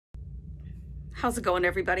How's it going,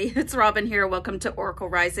 everybody? It's Robin here. Welcome to Oracle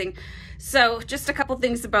Rising. So just a couple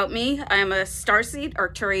things about me. I am a starseed,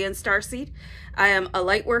 Arcturian starseed. I am a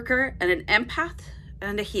light worker and an empath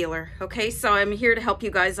and a healer. Okay, so I'm here to help you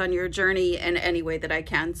guys on your journey in any way that I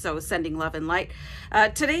can. So sending love and light.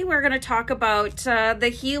 Today we're going to talk about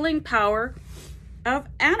the healing power of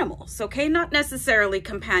animals. Okay, not necessarily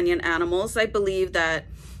companion animals. I believe that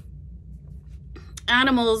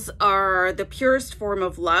animals are the purest form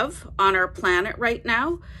of love on our planet right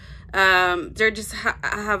now. They just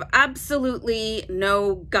have absolutely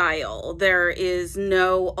no guile. There is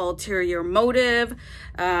no ulterior motive.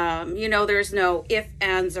 There's no ifs,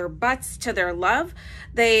 ands, or buts to their love.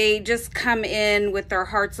 They just come in with their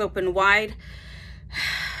hearts open wide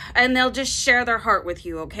and they'll just share their heart with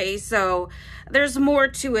you. Okay, so there's more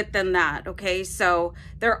to it than that. Okay, so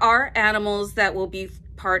there are animals that will be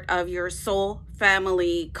part of your soul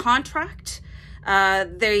family contract.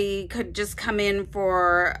 They could just come in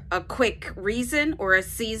for a quick reason or a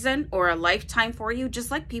season or a lifetime for you,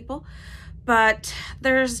 just like people. But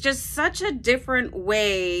there's just such a different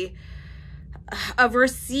way of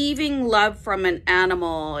receiving love from an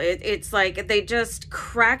animal. It's like they just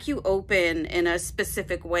crack you open in a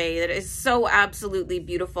specific way that is so absolutely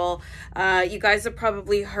beautiful. You guys have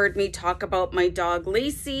probably heard me talk about my dog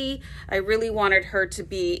Lacey. I really wanted her to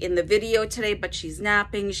be in the video today, but she's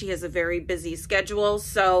napping. She has a very busy schedule.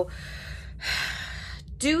 So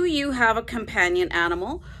do you have a companion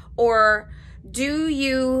animal, or do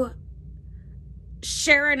you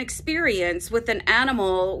share an experience with an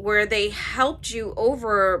animal where they helped you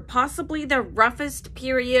over possibly the roughest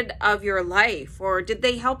period of your life? Or did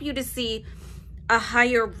they help you to see a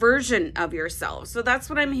higher version of yourself? So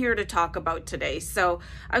that's what I'm here to talk about today. So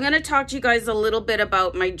I'm going to talk to you guys a little bit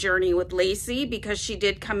about my journey with Lacey, because she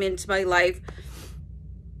did come into my life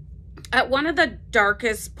at one of the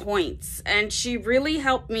darkest points, and she really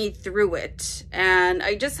helped me through it. And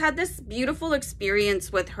I just had this beautiful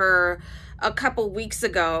experience with her a couple weeks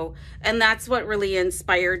ago, and that's what really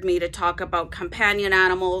inspired me to talk about companion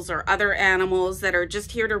animals or other animals that are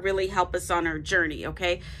just here to really help us on our journey.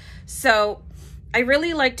 Okay, so I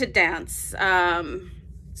really like to dance.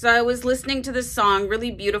 So I was listening to this song, really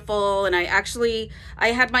beautiful, and I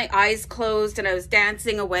had my eyes closed and I was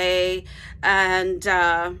dancing away,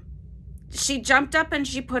 and she jumped up and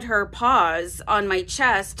she put her paws on my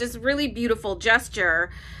chest, just really beautiful gesture.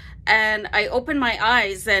 And I opened my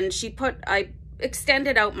eyes and I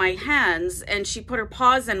extended out my hands and she put her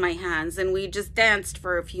paws in my hands, and we just danced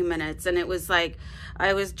for a few minutes. And it was like,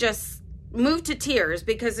 I was just moved to tears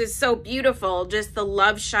because it's so beautiful, just the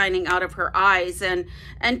love shining out of her eyes, and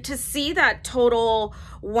to see that total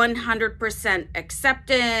 100%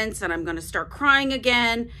 acceptance. And I'm going to start crying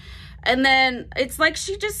again. And then it's like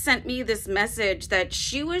she just sent me this message that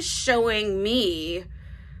she was showing me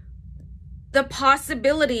the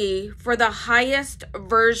possibility for the highest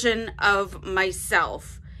version of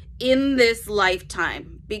myself in this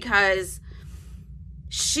lifetime, because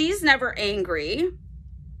she's never angry.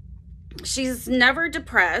 She's never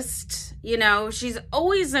depressed. She's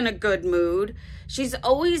always in a good mood. She's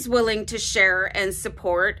always willing to share and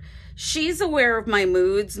support. She's aware of my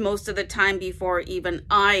moods most of the time before even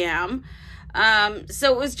I am.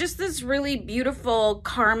 So it was just this really beautiful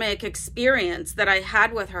karmic experience that I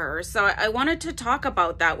had with her. So I wanted to talk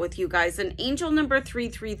about that with you guys. And angel number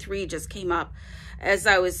 333 just came up as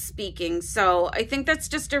I was speaking. So I think that's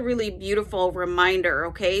just a really beautiful reminder.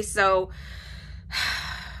 Okay, so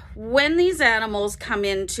when these animals come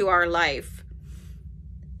into our life,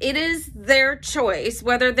 it is their choice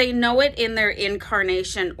whether they know it in their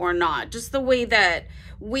incarnation or not. Just the way that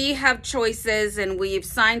we have choices and we've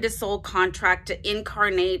signed a soul contract to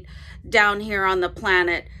incarnate down here on the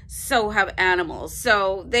planet, so have animals.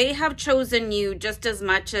 So they have chosen you just as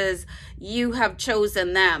much as you have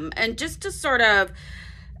chosen them. And just to sort of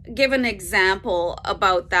give an example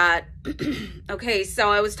about that, okay, so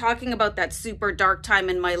I was talking about that super dark time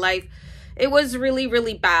in my life. It was really,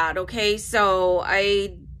 really bad. Okay, so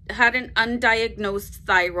I had an undiagnosed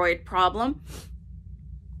thyroid problem.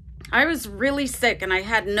 I was really sick and I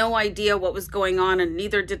had no idea what was going on, and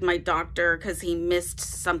neither did my doctor, because he missed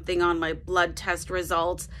something on my blood test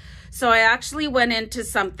results. So I actually went into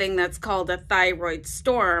something that's called a thyroid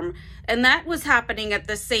storm, and that was happening at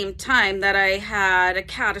the same time that I had a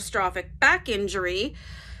catastrophic back injury.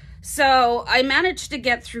 So I managed to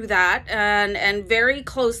get through that, and very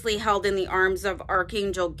closely held in the arms of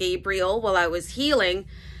Archangel Gabriel while I was healing.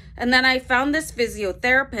 And then I found this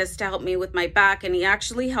physiotherapist to help me with my back, and he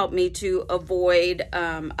actually helped me to avoid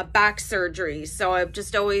a back surgery. So I'm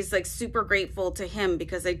just always like super grateful to him,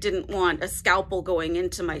 because I didn't want a scalpel going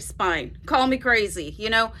into my spine. Call me crazy, you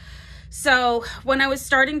know? So when I was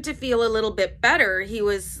starting to feel a little bit better,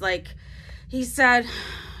 he said,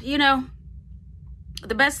 you know,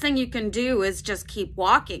 the best thing you can do is just keep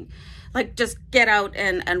walking. Like, just get out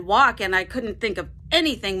and walk. And I couldn't think of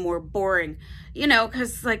anything more boring, you know,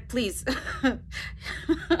 because, like, please,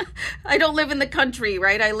 I don't live in the country,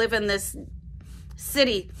 right? I live in this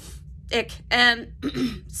city. And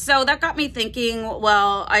so that got me thinking,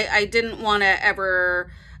 well, I didn't want to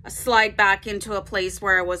ever slide back into a place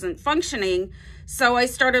where I wasn't functioning. So I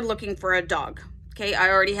started looking for a dog. Okay, I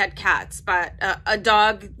already had cats, but a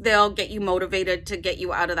dog, they'll get you motivated to get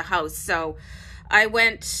you out of the house. So I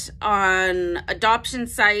went on adoption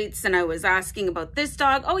sites and I was asking about this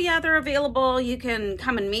dog. Oh yeah, they're available. You can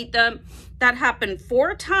come and meet them. That happened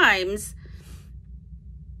 4 times.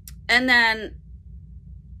 And then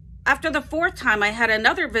after the 4th time, I had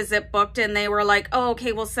another visit booked, and they were like, oh,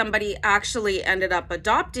 okay, well, somebody actually ended up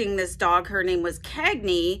adopting this dog. Her name was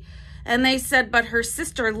Cagney. And they said, but her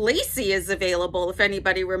sister Lacey is available, if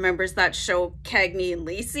anybody remembers that show, Cagney and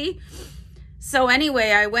Lacey. So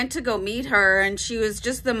anyway, I went to go meet her, and she was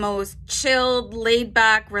just the most chilled, laid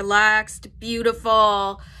back, relaxed,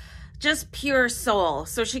 beautiful, just pure soul.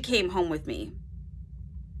 So she came home with me.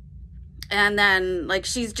 And then, like,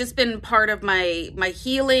 she's just been part of my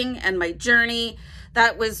healing and my journey.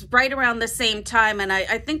 That was right around the same time. And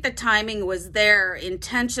I think the timing was there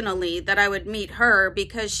intentionally that I would meet her,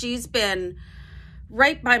 because she's been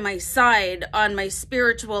right by my side on my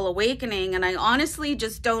spiritual awakening. And I honestly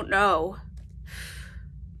just don't know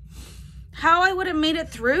how I would have made it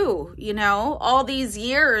through, you know, all these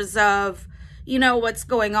years of, you know, what's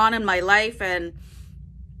going on in my life and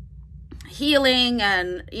healing.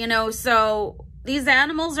 And, you know, so these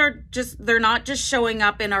animals are just, they're not just showing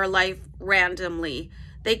up in our life randomly.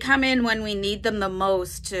 They come in when we need them the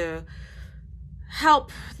most to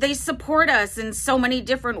help. They support us in so many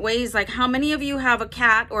different ways. Like, how many of you have a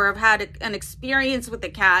cat or have had an experience with a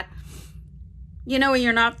cat, you know, when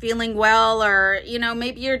you're not feeling well, or, you know,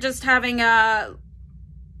 maybe you're just having a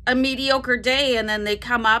mediocre day, and then they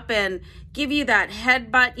come up and give you that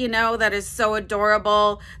headbutt, you know, that is so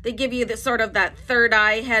adorable. They give you the sort of that third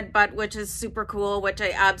eye headbutt, which is super cool, which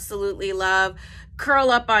I absolutely love. Curl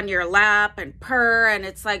up on your lap and purr, and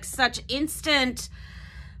it's like such instant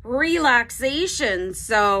relaxation.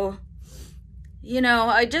 So, you know,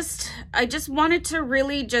 I just wanted to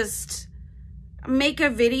really just make a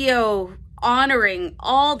video honoring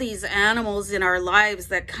all these animals in our lives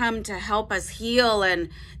that come to help us heal, and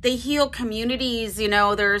they heal communities. You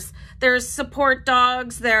know, there's support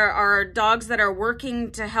dogs. There are dogs that are working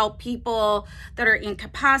to help people that are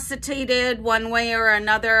incapacitated one way or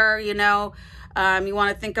another, you know. You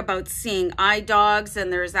want to think about seeing eye dogs,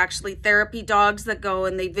 and there's actually therapy dogs that go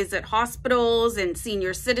and they visit hospitals and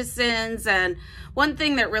senior citizens. And one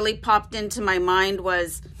thing that really popped into my mind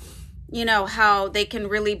was, you know, how they can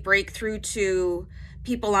really break through to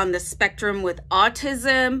people on the spectrum with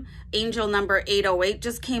autism. Angel number 808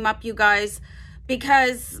 just came up, you guys,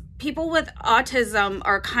 because people with autism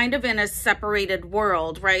are kind of in a separated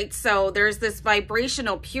world, right? So there's this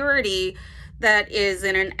vibrational purity that is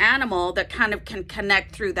in an animal that kind of can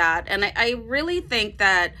connect through that. And I really think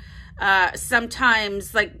that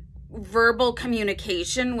sometimes, like, verbal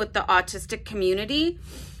communication with the autistic community,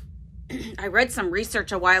 I read some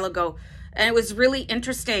research a while ago, and it was really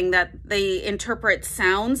interesting that they interpret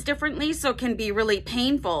sounds differently, so it can be really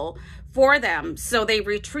painful for them. So they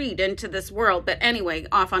retreat into this world. But anyway,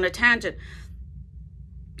 off on a tangent.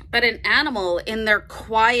 But an animal, in their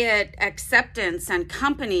quiet acceptance and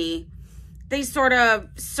company, they sort of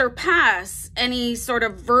surpass any sort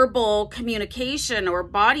of verbal communication or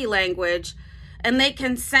body language, and they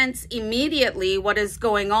can sense immediately what is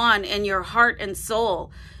going on in your heart and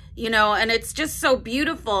soul. You know, and it's just so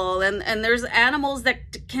beautiful. And there's animals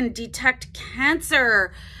that can detect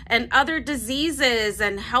cancer and other diseases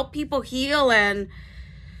and help people heal. And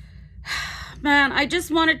man, I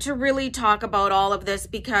just wanted to really talk about all of this,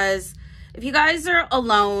 because if you guys are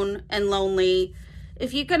alone and lonely,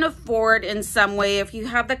 if you can afford in some way, if you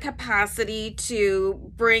have the capacity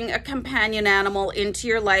to bring a companion animal into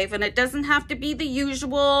your life, and it doesn't have to be the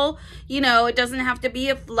usual, you know, it doesn't have to be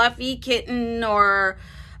a fluffy kitten or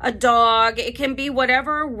a dog. It can be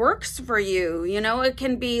whatever works for you. You know, it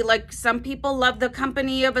can be like, some people love the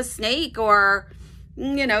company of a snake, or,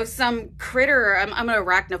 you know, some critter. I'm an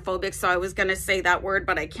arachnophobic, so I was going to say that word,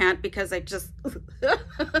 but I can't because I just,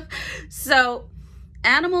 so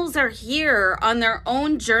Animals are here on their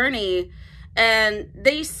own journey, and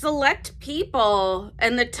they select people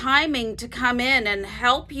and the timing to come in and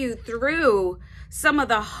help you through some of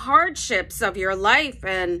the hardships of your life.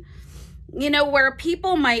 And, you know, where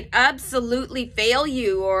people might absolutely fail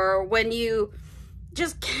you, or when you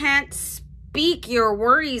just can't speak your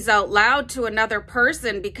worries out loud to another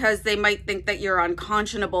person because they might think that you're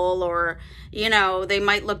unconscionable, or, you know, they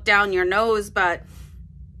might look down your nose, but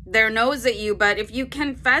their nose at you. But if you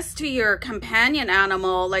confess to your companion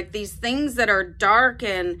animal, like these things that are dark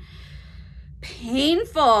and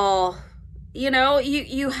painful, you know,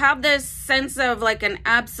 you have this sense of like an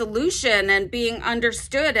absolution and being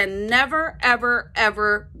understood and never, ever,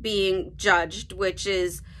 ever being judged, which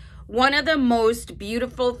is one of the most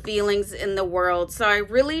beautiful feelings in the world. So I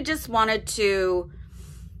really just wanted to,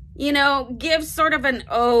 you know, give sort of an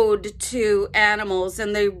ode to animals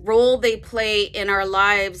and the role they play in our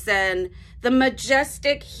lives and the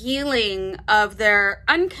majestic healing of their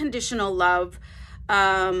unconditional love.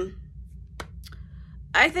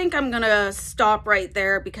 I think I'm going to stop right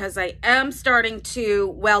there because I am starting to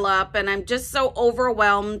well up, and I'm just so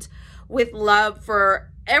overwhelmed with love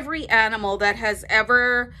for every animal that has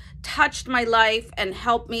ever touched my life and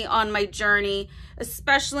helped me on my journey,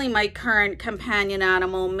 especially my current companion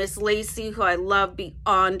animal, Miss Lacey, who I love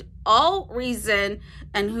beyond all reason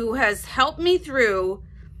and who has helped me through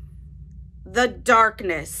the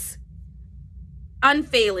darkness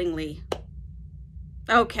unfailingly.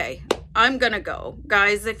 Okay, I'm gonna go.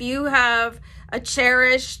 Guys, if you have a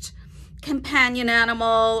cherished companion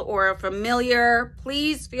animal or a familiar,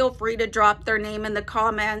 please feel free to drop their name in the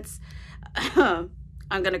comments.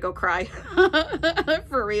 I'm gonna go cry.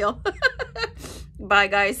 For real. Bye,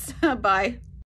 guys. Bye.